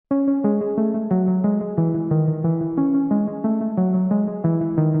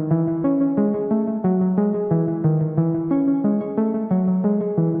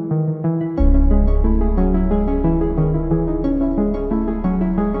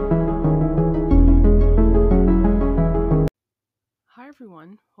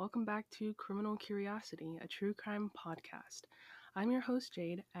back to Criminal Curiosity, a true crime podcast. I'm your host,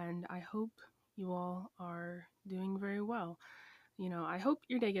 Jade, and I hope you all are doing very well. I hope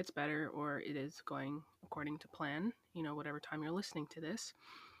your day gets better or it is going according to plan, whatever time you're listening to this.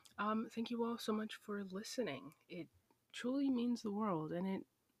 Thank you all so much for listening. It truly means the world and it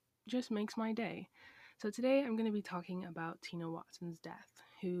just makes my day. So today I'm going to be talking about Tina Watson's death,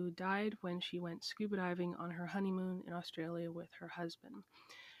 who died when she went scuba diving on her honeymoon in Australia with her husband.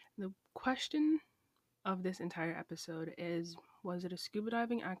 The question of this entire episode is, was it a scuba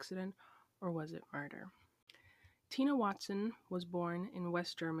diving accident or was it murder? Tina Watson was born in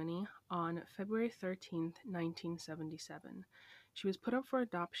West Germany on February 13th, 1977. She was put up for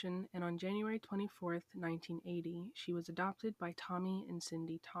adoption, and on January 24th, 1980, she was adopted by Tommy and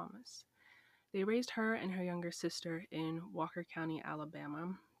Cindy Thomas. They raised her and her younger sister in Walker County,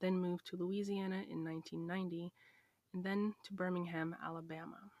 Alabama, then moved to Louisiana in 1990, and then to Birmingham,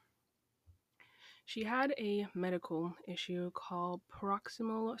 Alabama. She had a medical issue called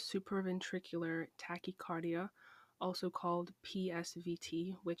paroxysmal supraventricular tachycardia, also called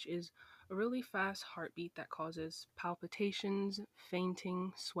PSVT, which is a really fast heartbeat that causes palpitations,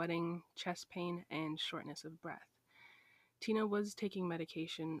 fainting, sweating, chest pain, and shortness of breath. Tina was taking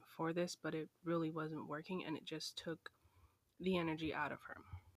medication for this, but it really wasn't working and it just took the energy out of her.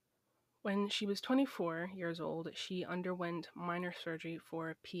 When she was 24 years old, she underwent minor surgery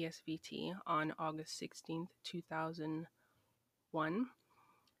for PSVT on August 16th, 2001,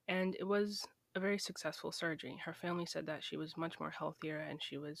 and it was a very successful surgery. Her family said that she was much more healthier and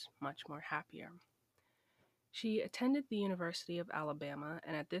she was much more happier. She attended the University of Alabama,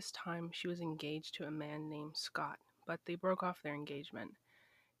 and at this time she was engaged to a man named Scott, but they broke off their engagement.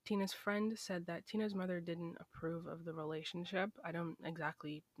 Tina's friend said that Tina's mother didn't approve of the relationship. I don't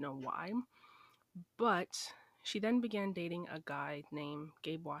exactly know why. But she then began dating a guy named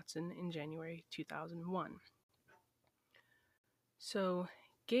Gabe Watson in January 2001. So,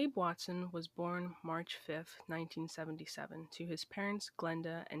 Gabe Watson was born March 5th, 1977, to his parents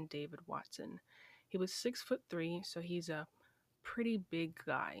Glenda and David Watson. He was 6'3", so he's a pretty big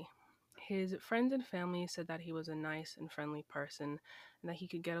guy. His friends and family said that he was a nice and friendly person and that he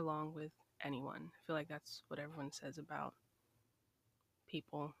could get along with anyone. I feel like that's what everyone says about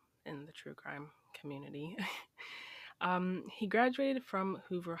people in the true crime community. He graduated from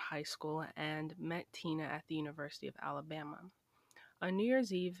Hoover High School and met Tina at the University of Alabama. On New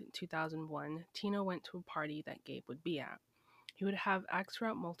Year's Eve 2001, Tina went to a party that Gabe would be at. He would have asked her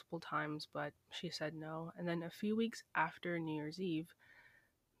out multiple times, but she said no, and then a few weeks after New Year's Eve,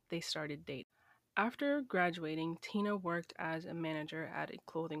 they started dating. After graduating, Tina worked as a manager at a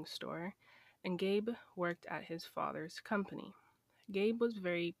clothing store, and Gabe worked at his father's company. Gabe was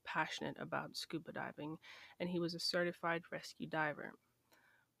very passionate about scuba diving, and he was a certified rescue diver.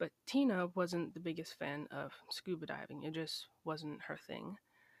 But Tina wasn't the biggest fan of scuba diving. It just wasn't her thing.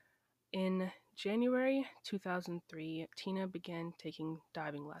 In January 2003, Tina began taking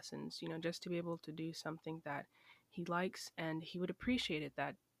diving lessons, just to be able to do something that he likes, and he would appreciate it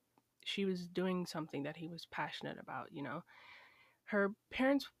that she was doing something that he was passionate about. Her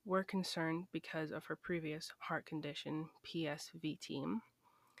parents were concerned because of her previous heart condition, PSVT.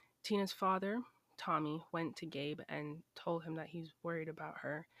 Tina's father, Tommy, went to Gabe and told him that he's worried about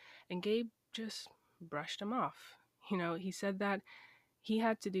her, and Gabe just brushed him off. He said that he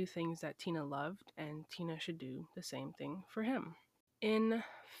had to do things that Tina loved, and Tina should do the same thing for him. In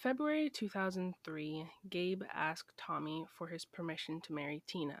February 2003, Gabe asked Tommy for his permission to marry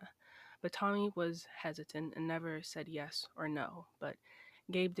Tina, but Tommy was hesitant and never said yes or no, but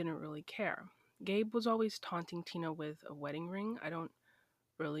Gabe didn't really care. Gabe was always taunting Tina with a wedding ring. I don't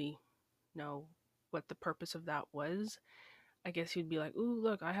really know what the purpose of that was. I guess he'd be like, "Ooh,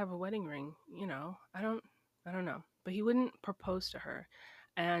 look, I have a wedding ring." I don't know. But he wouldn't propose to her.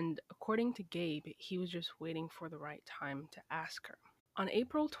 And according to Gabe, he was just waiting for the right time to ask her. On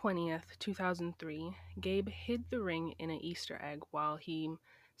April 20th, 2003, Gabe hid the ring in an Easter egg while he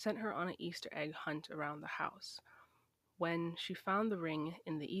sent her on an Easter egg hunt around the house. When she found the ring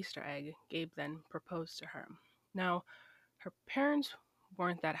in the Easter egg, Gabe then proposed to her. Now, her parents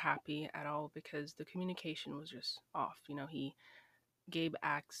weren't that happy at all because the communication was just off. Gabe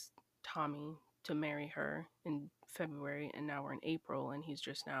asked Tommy to marry her in February, and now we're in April, and he's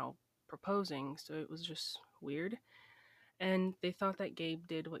just now proposing, so it was just weird. And they thought that Gabe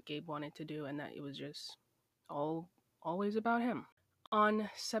did what Gabe wanted to do and that it was just always about him. On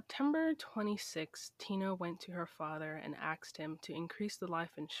September 26th, Tina went to her father and asked him to increase the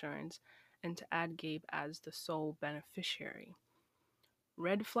life insurance and to add Gabe as the sole beneficiary.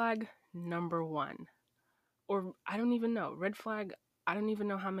 Red flag number one. Or I don't even know. Red flag, I don't even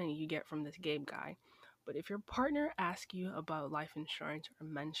know how many you get from this Gabe guy. But if your partner asks you about life insurance or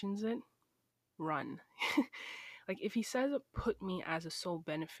mentions it, run. Like if he says put me as a sole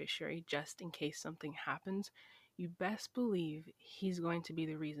beneficiary just in case something happens, you best believe he's going to be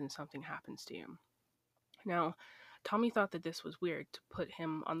the reason something happens to you. Now, Tommy thought that this was weird to put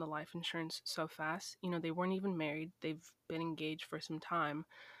him on the life insurance so fast. They weren't even married, they've been engaged for some time.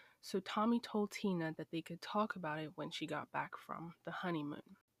 So Tommy told Tina that they could talk about it when she got back from the honeymoon.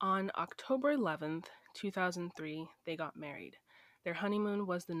 On October 11th, 2003, they got married. Their honeymoon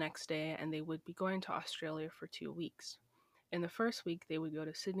was the next day, and they would be going to Australia for 2 weeks. In the first week, they would go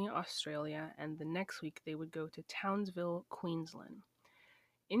to Sydney, Australia, and the next week, they would go to Townsville, Queensland.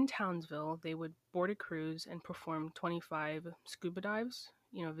 In Townsville, they would board a cruise and perform 25 scuba dives,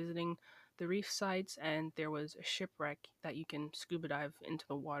 visiting the reef sites, and there was a shipwreck that you can scuba dive into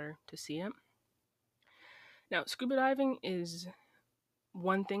the water to see it. Now, scuba diving is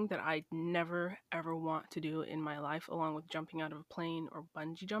one thing that I never ever want to do in my life, along with jumping out of a plane or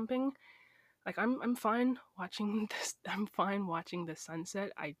bungee jumping. Like I'm fine watching this. I'm fine watching the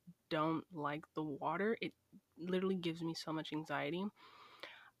sunset. I don't like the water. It literally gives me so much anxiety.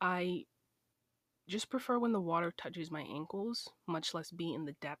 I just prefer when the water touches my ankles, much less be in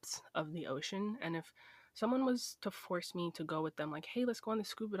the depths of the ocean. And if someone was to force me to go with them, like, hey, let's go on the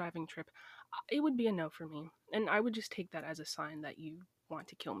scuba diving trip, it would be a no for me. And I would just take that as a sign that you want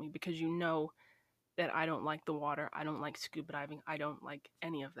to kill me because you know that I don't like the water. I don't like scuba diving. I don't like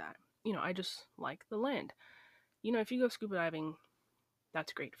any of that. I just like the land. If you go scuba diving,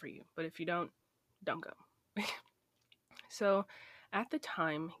 that's great for you. But if you don't go. So at the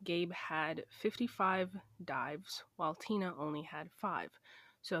time, Gabe had 55 dives while Tina only had 5.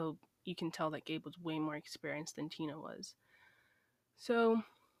 So you can tell that Gabe was way more experienced than Tina was. So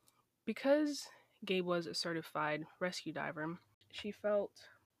because Gabe was a certified rescue diver, she felt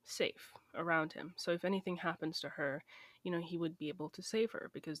safe around him. So if anything happens to her, he would be able to save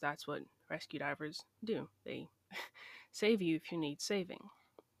her because that's what rescue divers do. They save you if you need saving.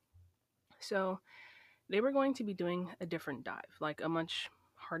 So they were going to be doing a different dive, like a much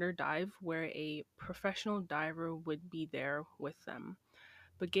harder dive where a professional diver would be there with them.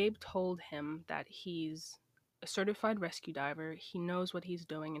 But Gabe told him that he's a certified rescue diver, he knows what he's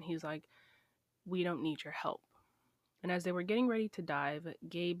doing, and he's like, we don't need your help. And as they were getting ready to dive,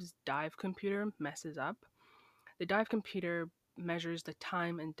 Gabe's dive computer messes up. The dive computer measures the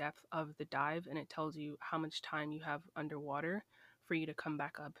time and depth of the dive, and it tells you how much time you have underwater for you to come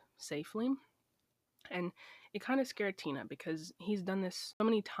back up safely. And it kind of scared Tina because he's done this so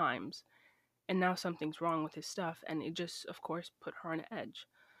many times, and now something's wrong with his stuff, and it just, of course, put her on edge.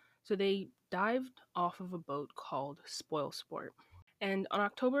 So they dived off of a boat called Spoil Sport. And on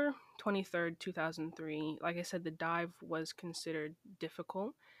October 23rd, 2003, like I said, the dive was considered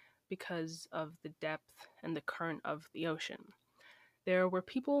difficult because of the depth and the current of the ocean. There were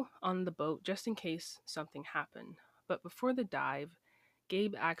people on the boat just in case something happened. But before the dive,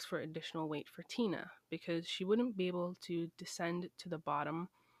 Gabe asked for additional weight for Tina because she wouldn't be able to descend to the bottom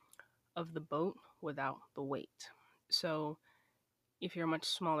of the boat without the weight. So, if you're a much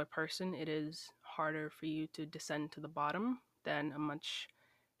smaller person, it is harder for you to descend to the bottom than a much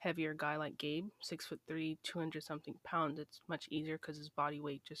heavier guy like Gabe, 6'3", 200 something pounds. It's much easier because his body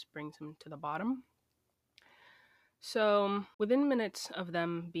weight just brings him to the bottom. So, within minutes of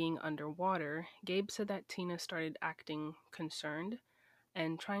them being underwater, Gabe said that Tina started acting concerned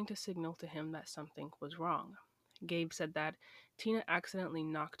and trying to signal to him that something was wrong. Gabe said that Tina accidentally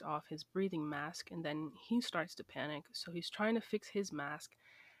knocked off his breathing mask and then he starts to panic, so he's trying to fix his mask,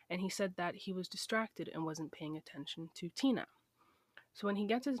 and he said that he was distracted and wasn't paying attention to Tina. So when he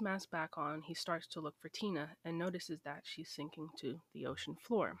gets his mask back on, he starts to look for Tina and notices that she's sinking to the ocean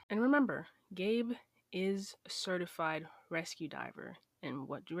floor. And remember, Gabe is a certified rescue diver, and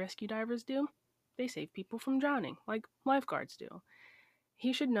what do rescue divers do? They save people from drowning, like lifeguards do.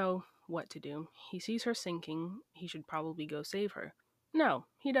 He should know what to do. He sees her sinking. He should probably go save her. No,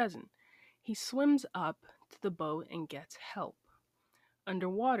 he doesn't. He swims up to the boat and gets help.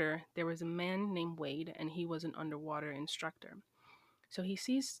 Underwater, there was a man named Wade, and he was an underwater instructor. So he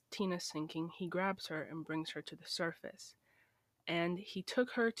sees Tina sinking, he grabs her and brings her to the surface. And he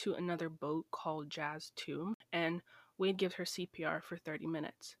took her to another boat called Jazz 2, and Wade gives her CPR for 30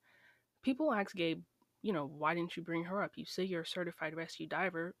 minutes. People ask Gabe, why didn't you bring her up? You say you're a certified rescue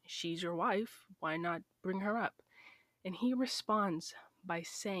diver. She's your wife. Why not bring her up? And he responds by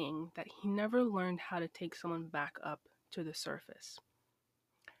saying that he never learned how to take someone back up to the surface.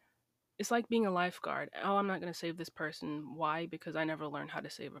 It's like being a lifeguard. Oh, I'm not going to save this person. Why? Because I never learned how to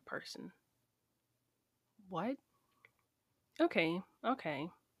save a person. What? Okay, okay,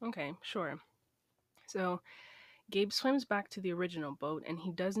 okay, sure. So Gabe swims back to the original boat and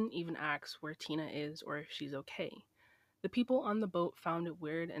he doesn't even ask where Tina is or if she's okay. The people on the boat found it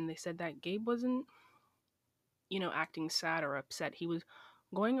weird and they said that Gabe wasn't, acting sad or upset. He was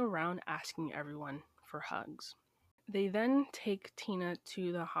going around asking everyone for hugs. They then take Tina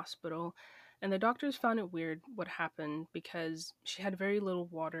to the hospital, and the doctors found it weird what happened because she had very little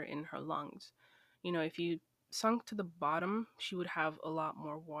water in her lungs. If you sunk to the bottom, she would have a lot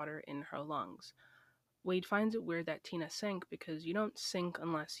more water in her lungs. Wade finds it weird that Tina sank because you don't sink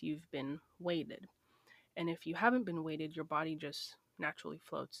unless you've been weighted. And if you haven't been weighted, your body just naturally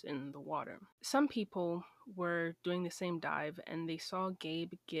floats in the water. Some people were doing the same dive and they saw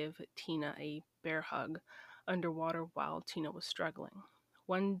Gabe give Tina a bear hug underwater while Tina was struggling.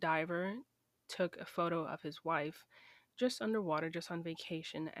 One diver took a photo of his wife just underwater, just on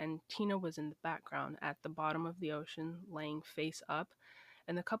vacation, and Tina was in the background at the bottom of the ocean, laying face up,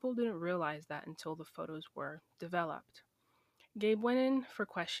 and the couple didn't realize that until the photos were developed. Gabe went in for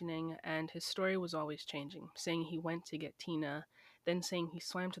questioning, and his story was always changing, saying he went to get Tina, then saying he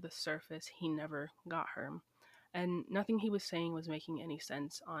swam to the surface, he never got her, and nothing he was saying was making any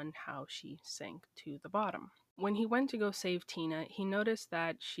sense on how she sank to the bottom. When he went to go save Tina, he noticed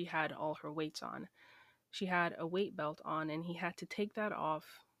that she had all her weights on. She had a weight belt on, and he had to take that off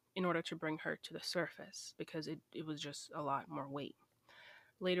in order to bring her to the surface because it was just a lot more weight.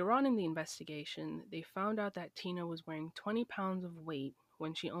 Later on in the investigation, they found out that Tina was wearing 20 pounds of weight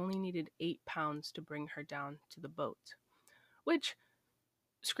when she only needed 8 pounds to bring her down to the boat, which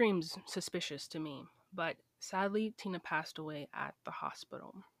screams suspicious to me. But sadly, Tina passed away at the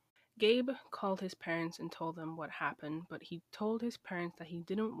hospital. Gabe called his parents and told them what happened, but he told his parents that he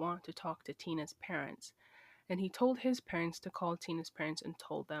didn't want to talk to Tina's parents, and he told his parents to call Tina's parents and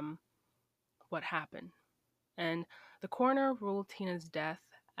told them what happened. And the coroner ruled Tina's death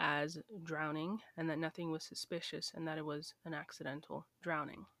as drowning and that nothing was suspicious and that it was an accidental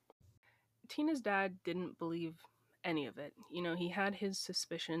drowning. Tina's dad didn't believe any of it. He had his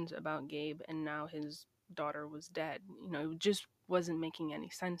suspicions about Gabe and now his daughter was dead. It just wasn't making any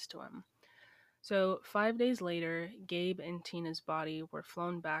sense to him. So, 5 days later, Gabe and Tina's body were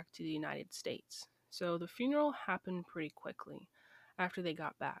flown back to the United States. So, the funeral happened pretty quickly after they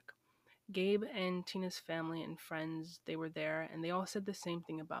got back. Gabe and Tina's family and friends, they were there and they all said the same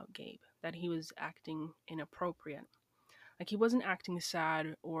thing about Gabe, that he was acting inappropriate. Like he wasn't acting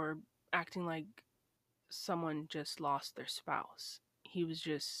sad or acting like someone just lost their spouse. He was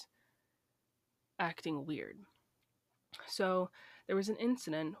just acting weird. So there was an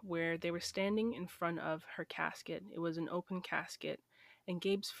incident where they were standing in front of her casket. It was an open casket, and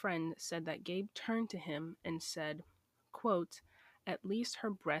Gabe's friend said that Gabe turned to him and said, quote, "At least her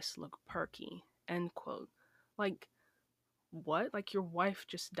breasts look perky," end quote. Like, what? Like your wife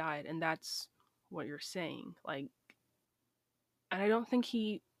just died and that's what you're saying. And I don't think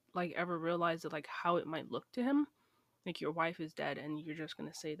he ever realized that how it might look to him. Like your wife is dead and you're just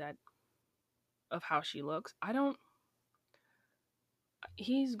gonna say that of how she looks. I don't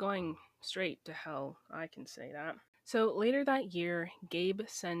He's going straight to hell, I can say that. So later that year, Gabe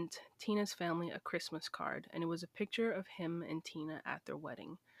sent Tina's family a Christmas card, and it was a picture of him and Tina at their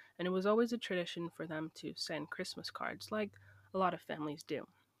wedding. And it was always a tradition for them to send Christmas cards, like a lot of families do.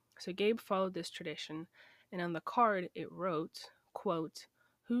 So Gabe followed this tradition, and on the card it wrote, quote,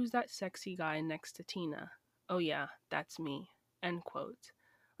 "Who's that sexy guy next to Tina? Oh yeah, that's me." End quote.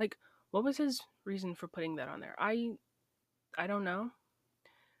 Like, what was his reason for putting that on there? I don't know.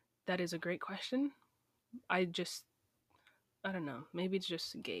 That is a great question. I just, I don't know. Maybe it's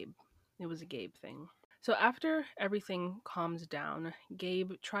just Gabe. It was a Gabe thing. So after everything calms down,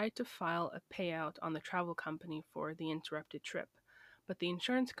 Gabe tried to file a payout on the travel company for the interrupted trip. But the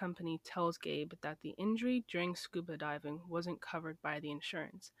insurance company tells Gabe that the injury during scuba diving wasn't covered by the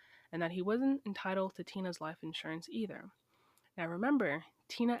insurance, and that he wasn't entitled to Tina's life insurance either. Now remember,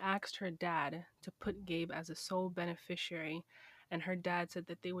 Tina asked her dad to put Gabe as a sole beneficiary, and her dad said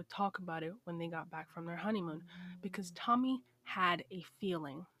that they would talk about it when they got back from their honeymoon because Tommy had a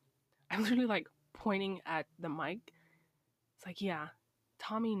feeling. I'm literally pointing at the mic. It's like, yeah,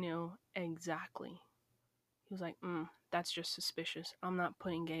 Tommy knew exactly. He was like, that's just suspicious. I'm not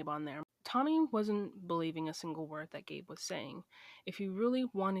putting Gabe on there. Tommy wasn't believing a single word that Gabe was saying. If he really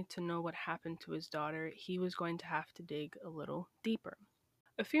wanted to know what happened to his daughter, he was going to have to dig a little deeper.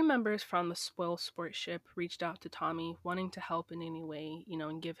 A few members from the Spoil Sport ship reached out to Tommy, wanting to help in any way,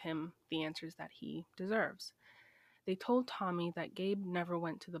 and give him the answers that he deserves. They told Tommy that Gabe never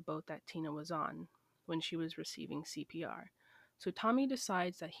went to the boat that Tina was on when she was receiving CPR. So Tommy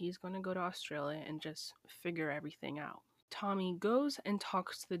decides that he's going to go to Australia and just figure everything out. Tommy goes and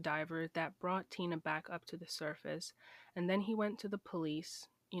talks to the diver that brought Tina back up to the surface, and then he went to the police,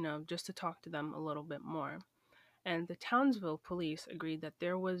 just to talk to them a little bit more. And the Townsville police agreed that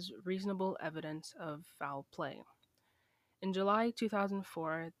there was reasonable evidence of foul play. In July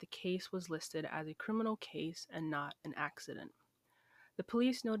 2004, the case was listed as a criminal case and not an accident. The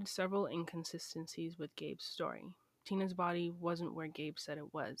police noted several inconsistencies with Gabe's story. Tina's body wasn't where Gabe said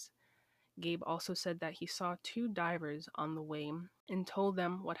it was. Gabe also said that he saw two divers on the way and told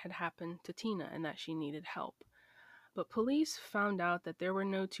them what had happened to Tina and that she needed help. But police found out that there were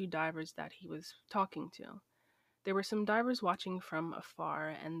no two divers that he was talking to. There were some divers watching from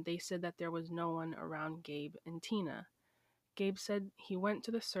afar, and they said that there was no one around Gabe and Tina. Gabe said he went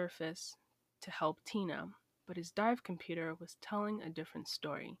to the surface to help Tina, but his dive computer was telling a different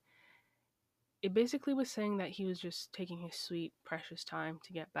story. It basically was saying that he was just taking his sweet, precious time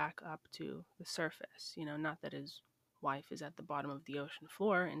to get back up to the surface. Not that his wife is at the bottom of the ocean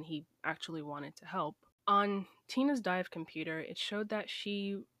floor and he actually wanted to help. On Tina's dive computer, it showed that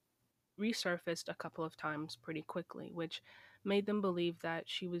she resurfaced a couple of times pretty quickly, which made them believe that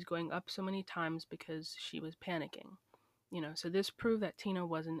she was going up so many times because she was panicking. So this proved that Tina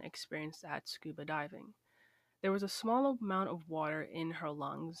wasn't experienced at scuba diving. There was a small amount of water in her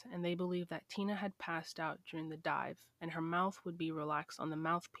lungs, and they believed that Tina had passed out during the dive, and her mouth would be relaxed on the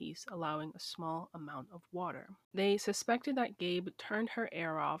mouthpiece, allowing a small amount of water. They suspected that Gabe turned her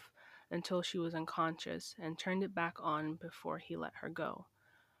air off until she was unconscious and turned it back on before he let her go.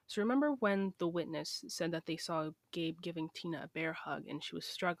 So remember when the witness said that they saw Gabe giving Tina a bear hug and she was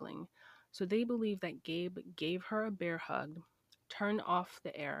struggling? So they believe that Gabe gave her a bear hug, turned off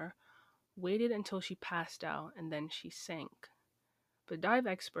the air, waited until she passed out, and then she sank. But dive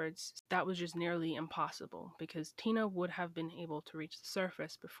experts, that was just nearly impossible because Tina would have been able to reach the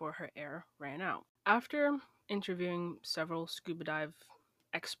surface before her air ran out. After interviewing several scuba dive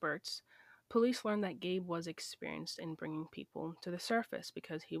experts, police learned that Gabe was experienced in bringing people to the surface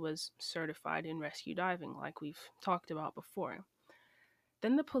because he was certified in rescue diving, like we've talked about before.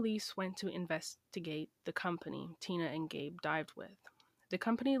 Then the police went to investigate the company Tina and Gabe dived with. The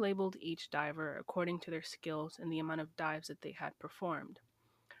company labeled each diver according to their skills and the amount of dives that they had performed.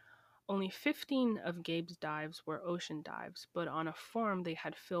 Only 15 of Gabe's dives were ocean dives, but on a form they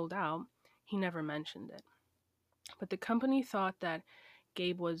had filled out, he never mentioned it. But the company thought that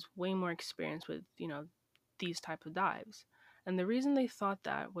Gabe was way more experienced with, these type of dives. And the reason they thought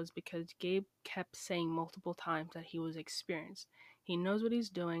that was because Gabe kept saying multiple times that he was experienced. He knows what he's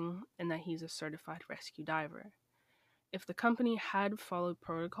doing and that he's a certified rescue diver. If the company had followed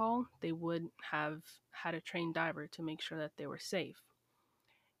protocol, they would have had a trained diver to make sure that they were safe.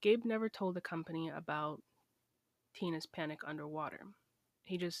 Gabe never told the company about Tina's panic underwater.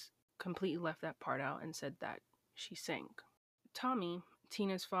 He just completely left that part out and said that she sank. Tommy,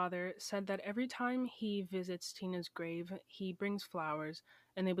 Tina's father, said that every time he visits Tina's grave, he brings flowers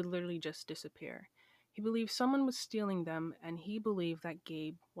and they would literally just disappear. He believed someone was stealing them, and he believed that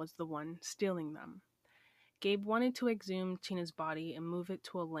Gabe was the one stealing them. Gabe wanted to exhume Tina's body and move it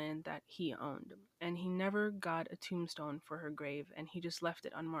to a land that he owned, and he never got a tombstone for her grave, and he just left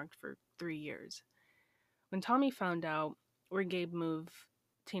it unmarked for 3 years. When Tommy found out where Gabe moved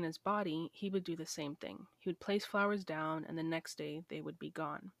Tina's body, he would do the same thing. He would place flowers down, and the next day they would be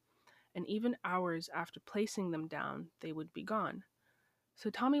gone. And even hours after placing them down, they would be gone. So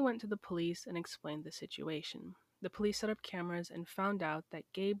Tommy went to the police and explained the situation. The police set up cameras and found out that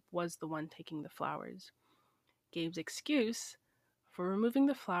Gabe was the one taking the flowers. Gabe's excuse for removing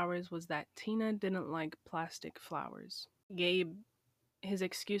the flowers was that Tina didn't like plastic flowers. Gabe, his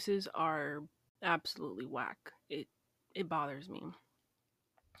excuses are absolutely whack. It bothers me.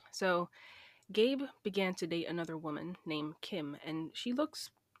 So, Gabe began to date another woman named Kim, and she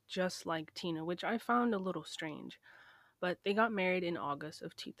looks just like Tina, which I found a little strange. But they got married in August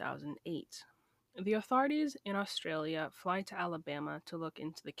of 2008. The authorities in Australia fly to Alabama to look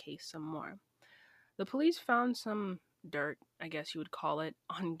into the case some more. The police found some dirt, I guess you would call it,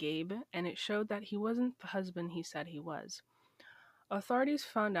 on Gabe, and it showed that he wasn't the husband he said he was. Authorities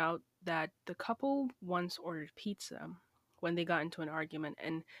found out that the couple once ordered pizza when they got into an argument,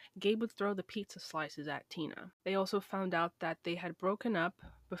 and Gabe would throw the pizza slices at Tina. They also found out that they had broken up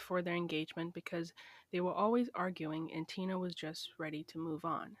before their engagement because they were always arguing and Tina was just ready to move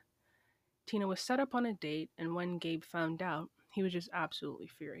on. Tina was set up on a date, and when Gabe found out, he was just absolutely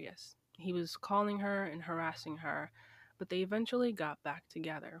furious. He was calling her and harassing her, but they eventually got back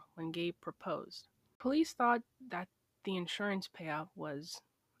together when Gabe proposed. Police thought that the insurance payout was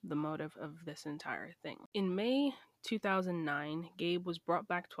the motive of this entire thing. In May 2009, Gabe was brought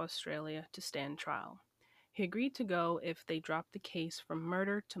back to Australia to stand trial. He agreed to go if they dropped the case from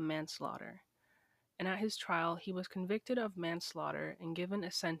murder to manslaughter. And at his trial, he was convicted of manslaughter and given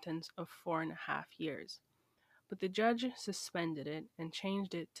a sentence of 4.5 years. But the judge suspended it and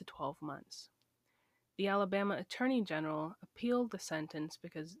changed it to 12 months. The Alabama Attorney General appealed the sentence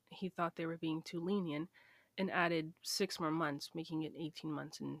because he thought they were being too lenient and added 6 more months, making it 18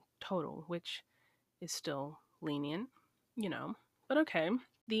 months in total, which is still lenient, you know, but okay.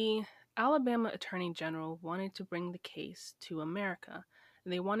 The Alabama Attorney General wanted to bring the case to America,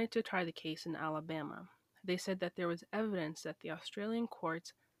 and they wanted to try the case in Alabama. They said that there was evidence that the Australian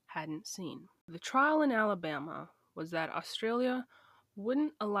courts hadn't seen. The trial in Alabama was that Australia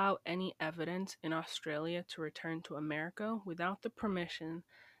wouldn't allow any evidence in Australia to return to America without the permission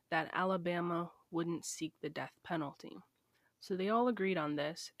that Alabama wouldn't seek the death penalty. So they all agreed on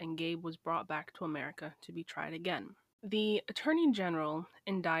this, and Gabe was brought back to America to be tried again. The Attorney General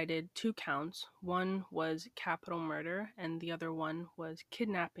indicted 2 counts. One was capital murder, and the other one was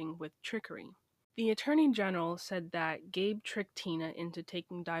kidnapping with trickery. The Attorney General said that Gabe tricked Tina into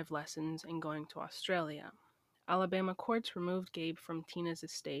taking dive lessons and going to Australia. Alabama courts removed Gabe from Tina's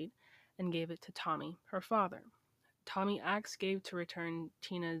estate and gave it to Tommy, her father. Tommy asked Gabe to return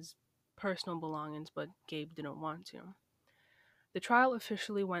Tina's personal belongings, but Gabe didn't want to. The trial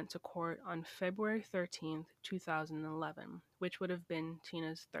officially went to court on February 13th, 2011, which would have been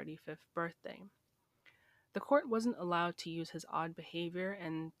Tina's 35th birthday. The court wasn't allowed to use his odd behavior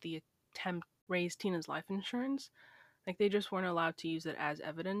and the attempt to raise Tina's life insurance. Like, they just weren't allowed to use it as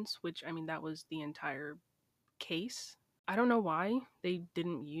evidence, which, I mean, that was the entire case. I don't know why they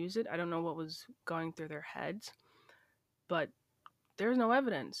didn't use it. I don't know what was going through their heads, but there's no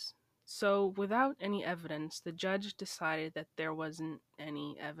evidence. So, without any evidence, the judge decided that there wasn't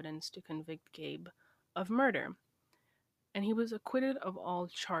any evidence to convict Gabe of murder, and he was acquitted of all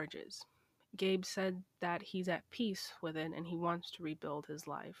charges. Gabe said that he's at peace with it and he wants to rebuild his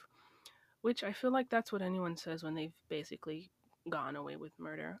life, which I feel like that's what anyone says when they've basically gone away with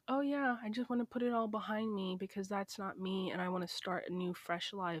murder. Oh, yeah, I just want to put it all behind me because that's not me and I want to start a new,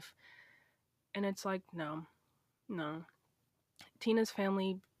 fresh life. And it's like, no, no. Tina's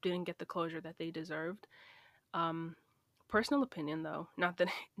family didn't get the closure that they deserved. Um, Personal opinion, though, not that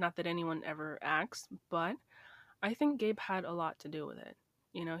not that anyone ever asks, but I think Gabe had a lot to do with it.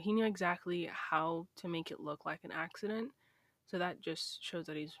 You know, he knew exactly how to make it look like an accident, so that just shows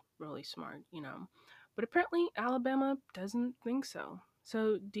that he's really smart, you know. But apparently, Alabama doesn't think so.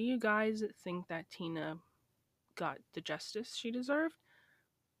 So, do you guys think that Tina got the justice she deserved?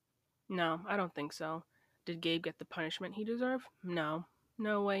 No, I don't think so. Did Gabe get the punishment he deserved? No.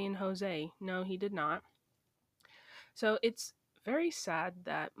 No way in Jose. No, he did not. So it's very sad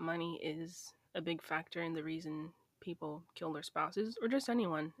that money is a big factor in the reason people kill their spouses or just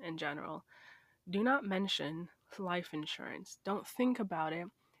anyone in general. Do not mention life insurance. Don't think about it.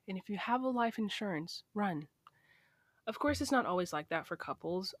 And if you have a life insurance, run. Of course, it's not always like that for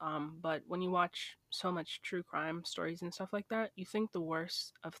couples, but when you watch so much true crime stories and stuff like that, you think the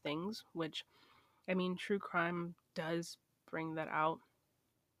worst of things, which, I mean, true crime does bring that out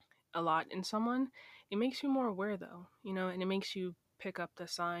a lot in someone. It makes you more aware, though, you know, and it makes you pick up the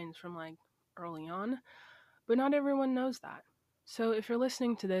signs from like early on, but not everyone knows that. So if you're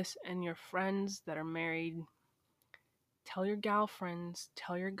listening to this and your friends that are married, tell your gal friends,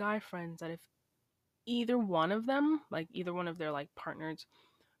 tell your guy friends that if either one of them, like either one of their like partners,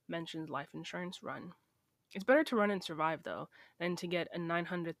 mentions life insurance, run. It's better to run and survive though than to get a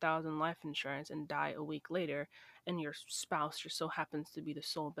 900,000 life insurance and die a week later and your spouse just so happens to be the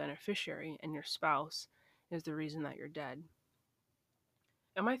sole beneficiary and your spouse is the reason that you're dead.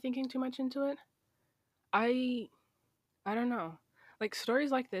 Am I thinking too much into it? I I don't know. Like,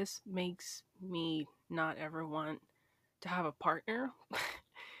 stories like this makes me not ever want to have a partner.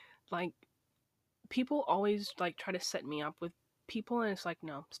 Like, people always like try to set me up with people and it's like,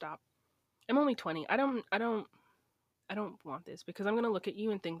 no, stop. I'm only 20. I don't want this because I'm going to look at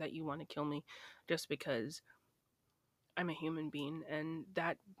you and think that you want to kill me just because I'm a human being and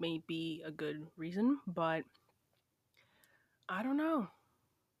that may be a good reason, but I don't know.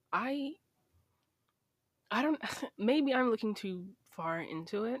 I I don't maybe I'm looking too far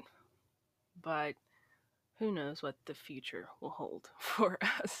into it, but who knows what the future will hold for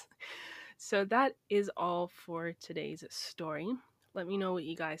us. So that is all for today's story. Let me know what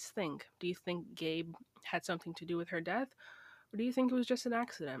you guys think. Do you think Gabe had something to do with her death, or do you think it was just an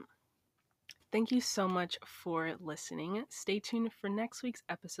accident? Thank you so much for listening. Stay tuned for next week's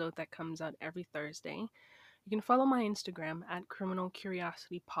episode that comes out every Thursday. You can follow my Instagram at Criminal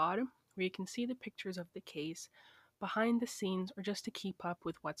Curiosity Pod, where you can see the pictures of the case, behind the scenes, or just to keep up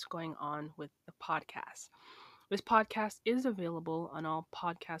with what's going on with the podcast. This podcast is available on all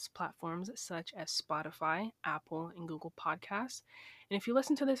podcast platforms such as Spotify, Apple, and Google Podcasts. And if you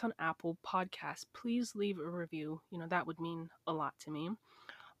listen to this on Apple Podcasts, please leave a review. That would mean a lot to me.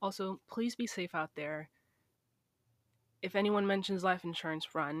 Also, please be safe out there. If anyone mentions life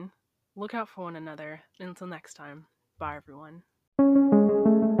insurance, run. Look out for one another. Until next time, bye everyone.